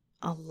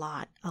a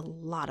lot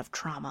of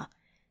trauma.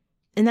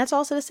 And that's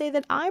also to say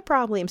that I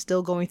probably am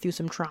still going through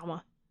some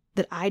trauma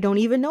that I don't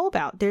even know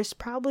about. There's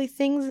probably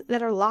things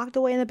that are locked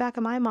away in the back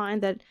of my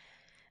mind that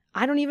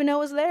I don't even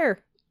know is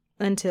there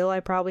until I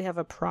probably have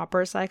a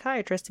proper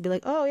psychiatrist to be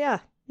like, oh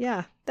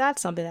yeah,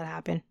 that's something that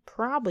happened.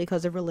 Probably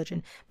because of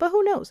religion. But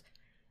who knows?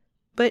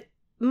 But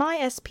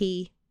my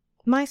SP,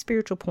 my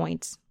spiritual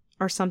points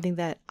are something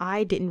that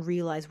I didn't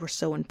realize were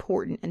so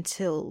important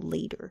until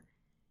later,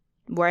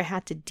 where I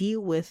had to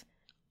deal with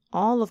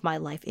all of my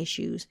life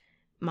issues,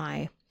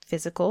 my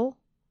physical,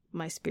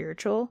 my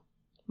spiritual,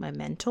 my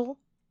mental,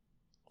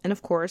 And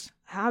of course,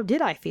 how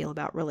did I feel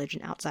about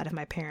religion outside of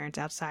my parents,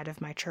 outside of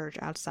my church,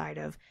 outside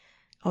of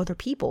other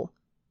people?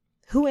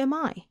 Who am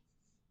I?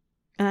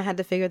 And I had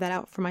to figure that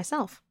out for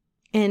myself.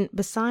 And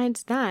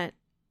besides that,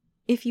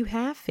 if you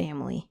have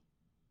family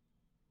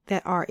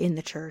that are in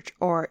the church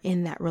or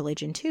in that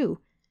religion too,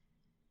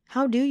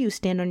 how do you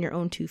stand on your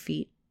own 2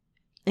 feet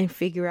and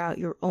figure out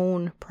your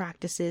own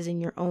practices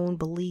and your own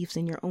beliefs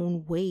and your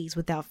own ways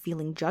without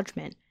feeling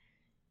judgment?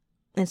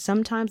 And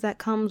sometimes that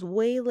comes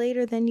way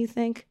later than you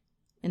think.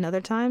 And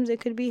other times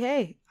it could be,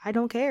 hey, I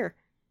don't care.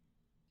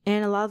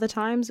 And a lot of the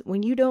times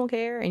when you don't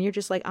care and you're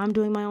just like, I'm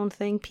doing my own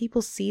thing,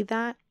 people see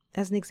that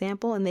as an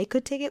example and they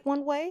could take it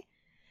one way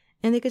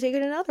and they could take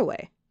it another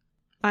way.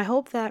 I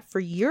hope that for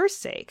your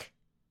sake,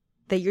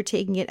 that you're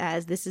taking it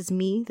as this is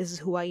me, this is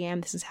who I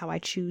am, this is how I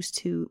choose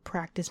to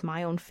practice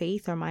my own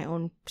faith or my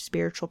own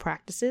spiritual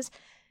practices.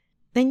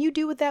 Then you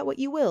do with that what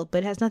you will,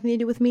 but it has nothing to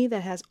do with me,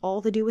 that has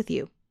all to do with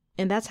you.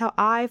 And that's how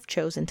I've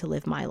chosen to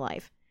live my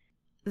life.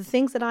 The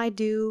things that I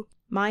do,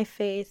 my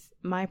faith,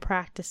 my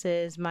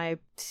practices, my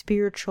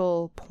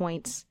spiritual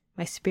points,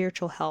 my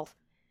spiritual health,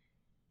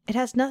 it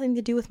has nothing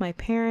to do with my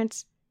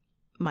parents,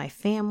 my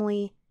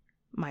family,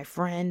 my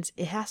friends.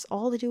 It has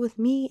all to do with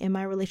me and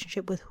my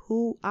relationship with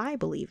who I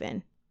believe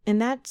in.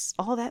 And that's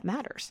all that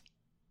matters.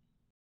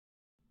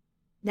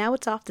 Now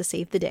it's off to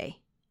save the day.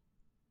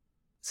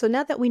 So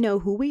now that we know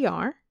who we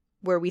are,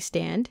 where we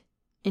stand,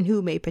 and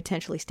who may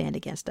potentially stand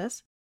against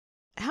us,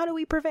 how do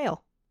we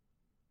prevail?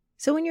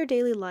 So in your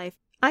daily life,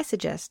 I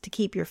suggest to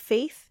keep your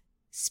faith,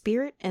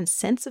 spirit, and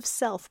sense of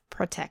self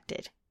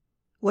protected.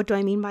 What do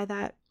I mean by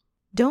that?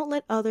 Don't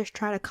let others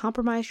try to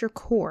compromise your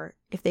core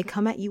if they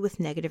come at you with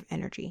negative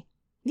energy.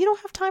 You don't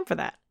have time for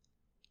that.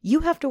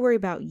 You have to worry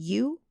about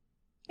you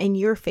and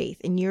your faith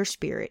and your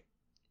spirit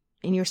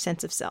and your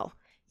sense of self.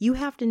 You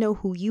have to know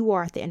who you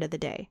are at the end of the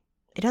day.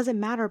 It doesn't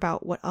matter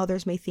about what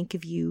others may think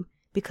of you,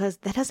 because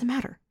that doesn't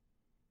matter.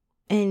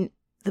 And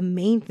the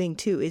main thing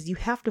too is you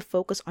have to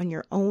focus on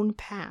your own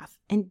path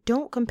and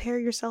don't compare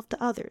yourself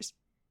to others.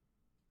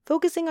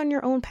 Focusing on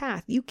your own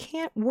path. You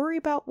can't worry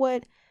about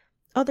what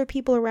other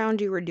people around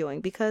you are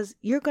doing, because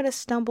you're going to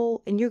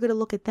stumble and you're going to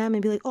look at them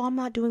and be like, oh, I'm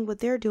not doing what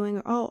they're doing,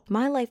 or oh,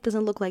 my life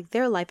doesn't look like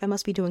their life, I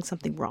must be doing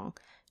something wrong.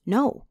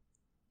 No,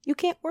 you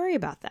can't worry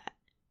about that.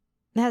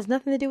 It has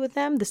nothing to do with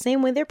them, the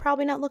same way they're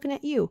probably not looking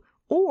at you.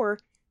 Or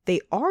they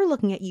are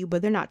looking at you,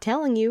 but they're not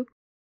telling you.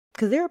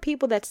 Because there are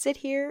people that sit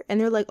here and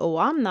they're like, oh,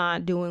 I'm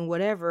not doing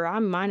whatever,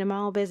 I'm minding my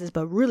own business,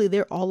 but really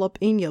they're all up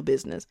in your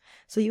business.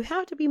 So you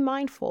have to be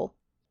mindful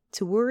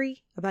to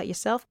worry about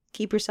yourself,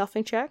 keep yourself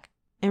in check,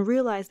 and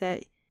realize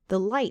that the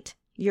light,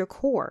 your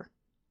core,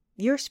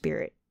 your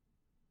spirit,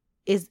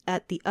 is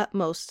at the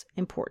utmost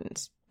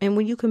importance. And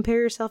when you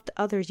compare yourself to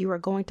others, you are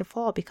going to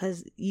fall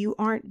because you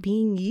aren't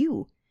being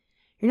you.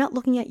 You're not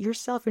looking at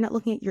yourself. You're not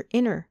looking at your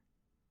inner.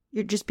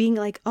 You're just being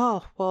like,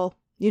 oh, well,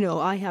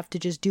 I have to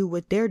just do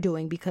what they're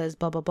doing because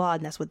blah, blah, blah.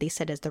 And that's what they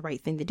said is the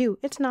right thing to do.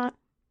 It's not.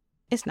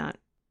 It's not.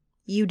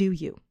 You do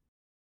you.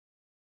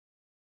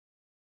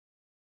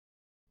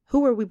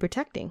 Who are we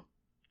protecting?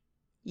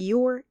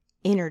 Your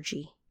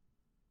energy.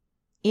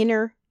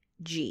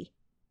 Energy.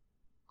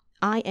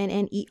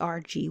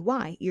 INNERGY.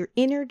 Your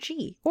inner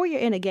G. Or your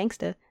inner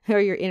gangsta. Or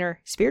your inner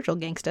spiritual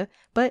gangsta.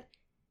 But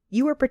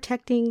you are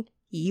protecting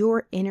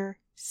your inner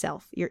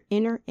self. Your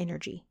inner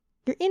energy.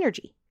 Your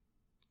energy.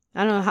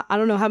 I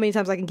don't know how many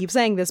times I can keep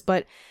saying this,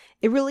 but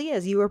it really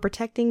is. You are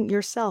protecting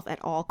yourself at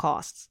all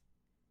costs.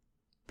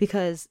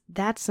 Because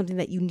that's something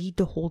that you need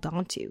to hold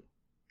on to.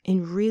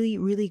 And really,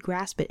 really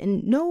grasp it.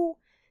 And know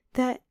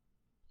that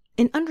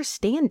and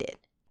understand it.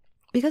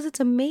 Because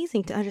it's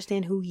amazing to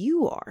understand who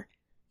you are.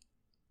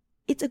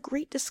 It's a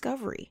great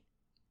discovery.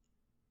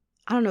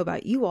 I don't know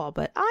about you all,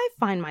 but I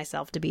find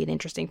myself to be an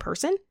interesting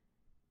person.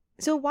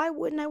 So why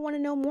wouldn't I want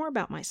to know more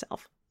about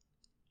myself?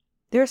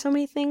 There are so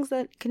many things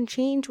that can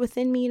change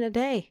within me in a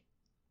day,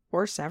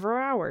 or several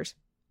hours,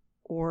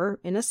 or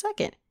in a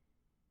second.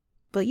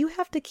 But you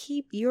have to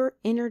keep your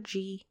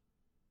energy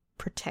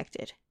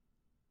protected.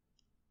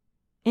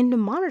 And to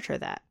monitor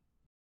that.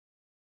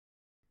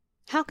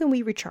 How can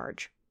we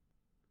recharge?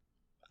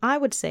 I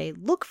would say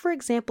look for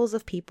examples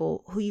of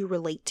people who you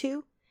relate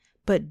to,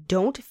 but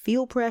don't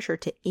feel pressure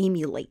to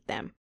emulate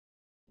them.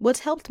 What's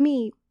helped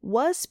me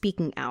was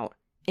speaking out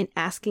and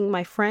asking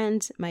my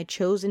friends, my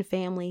chosen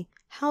family,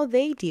 how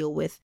they deal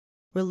with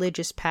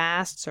religious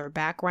pasts or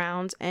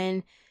backgrounds,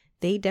 and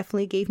they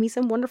definitely gave me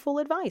some wonderful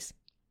advice.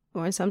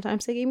 Or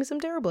sometimes they gave me some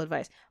terrible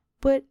advice.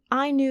 But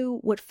I knew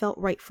what felt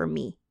right for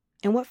me,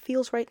 and what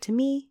feels right to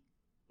me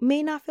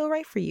may not feel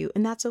right for you,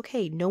 and that's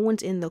okay. No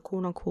one's in the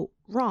quote-unquote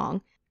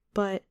wrong.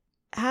 But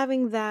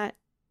having that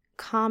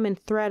common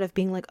thread of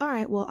being like, all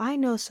right, well, I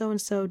know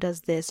so-and-so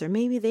does this, or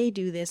maybe they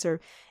do this,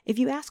 or if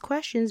you ask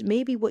questions,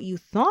 maybe what you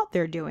thought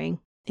they're doing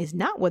is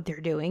not what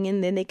they're doing,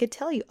 and then they could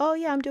tell you, oh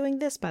yeah, I'm doing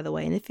this, by the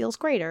way, and it feels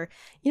great, or,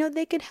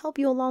 they could help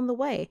you along the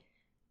way.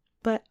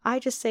 But I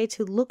just say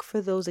to look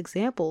for those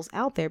examples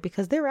out there,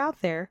 because they're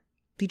out there,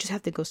 you just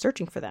have to go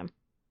searching for them.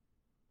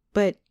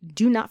 But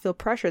do not feel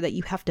pressure that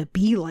you have to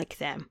be like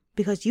them,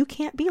 because you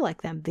can't be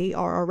like them. They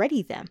are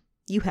already them.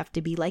 You have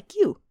to be like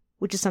you,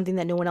 which is something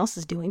that no one else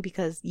is doing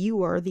because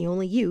you are the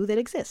only you that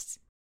exists.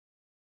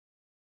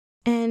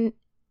 And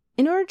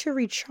in order to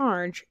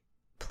recharge,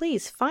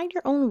 please find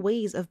your own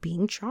ways of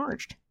being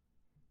charged.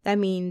 That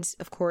means,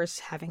 of course,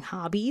 having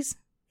hobbies,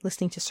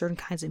 listening to certain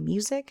kinds of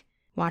music,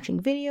 watching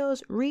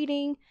videos,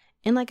 reading,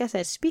 and like I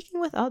said,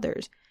 speaking with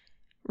others.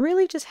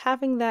 Really just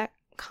having that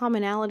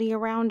commonality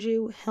around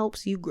you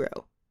helps you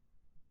grow.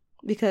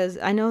 Because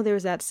I know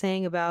there's that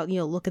saying about,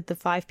 look at the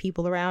 5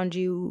 people around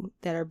you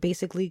that are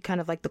basically kind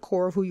of like the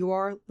core of who you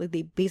are. Like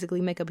they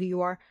basically make up who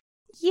you are.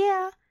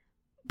 Yeah,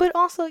 but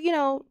also,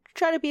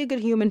 try to be a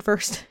good human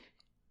first.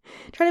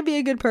 Try to be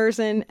a good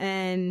person,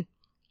 and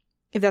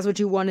if that's what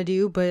you want to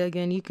do, but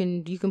again, you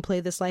can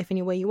play this life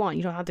any way you want.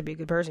 You don't have to be a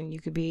good person.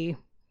 You could be,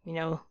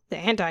 the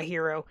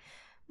anti-hero.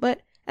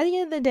 But at the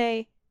end of the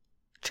day,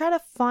 try to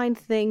find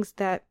things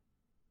that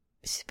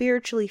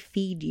spiritually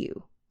feed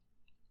you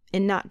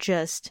and not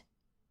just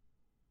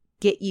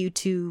get you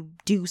to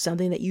do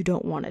something that you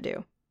don't want to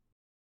do.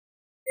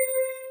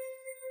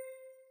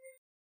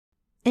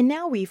 And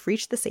now we've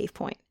reached the save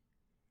point.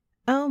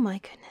 Oh my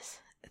goodness.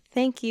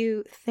 Thank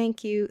you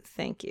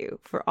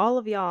for all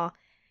of y'all.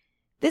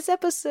 This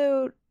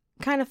episode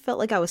kind of felt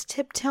like I was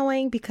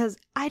tiptoeing because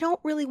I don't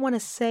really want to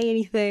say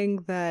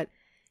anything that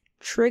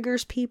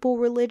triggers people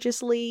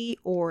religiously,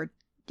 or,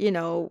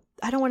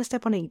 I don't want to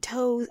step on any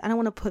toes. I don't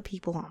want to put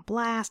people on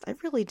blast. I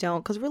really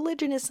don't, because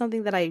religion is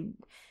something that I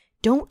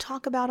don't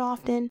talk about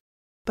often,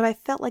 but I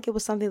felt like it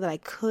was something that I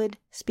could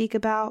speak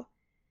about.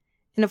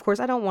 And of course,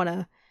 I don't want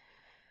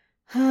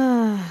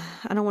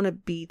to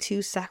be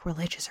too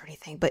sacrilegious or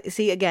anything. But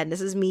see, again,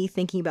 this is me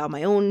thinking about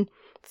my own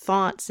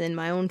thoughts and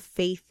my own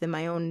faith and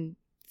my own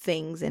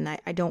things. And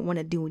I don't want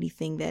to do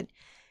anything that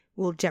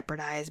will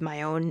jeopardize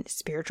my own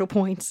spiritual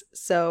points.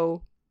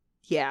 So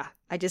yeah,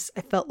 I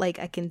felt like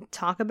I can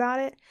talk about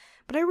it.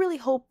 But I really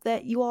hope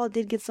that you all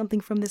did get something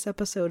from this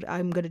episode.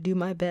 I'm going to do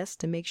my best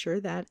to make sure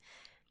that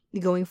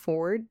going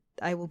forward,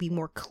 I will be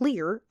more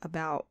clear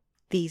about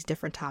these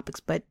different topics.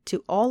 But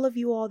to all of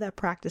you all that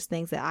practice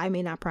things that I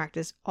may not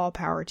practice, all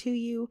power to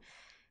you.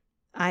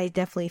 I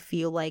definitely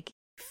feel like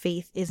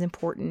faith is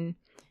important.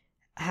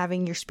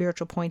 Having your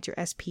spiritual points, your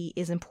SP,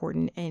 is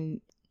important,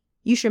 and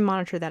you should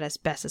monitor that as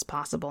best as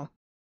possible.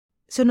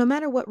 So no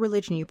matter what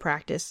religion you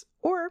practice,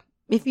 or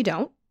if you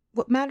don't,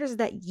 what matters is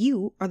that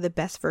you are the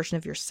best version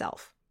of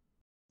yourself.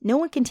 No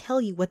one can tell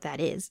you what that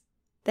is.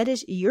 That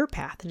is your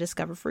path to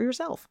discover for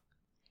yourself.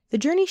 The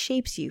journey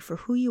shapes you for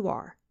who you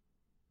are,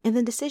 and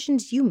the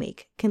decisions you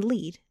make can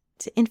lead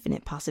to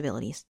infinite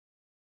possibilities.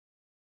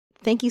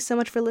 Thank you so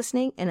much for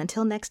listening, and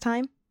until next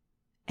time,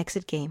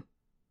 exit game.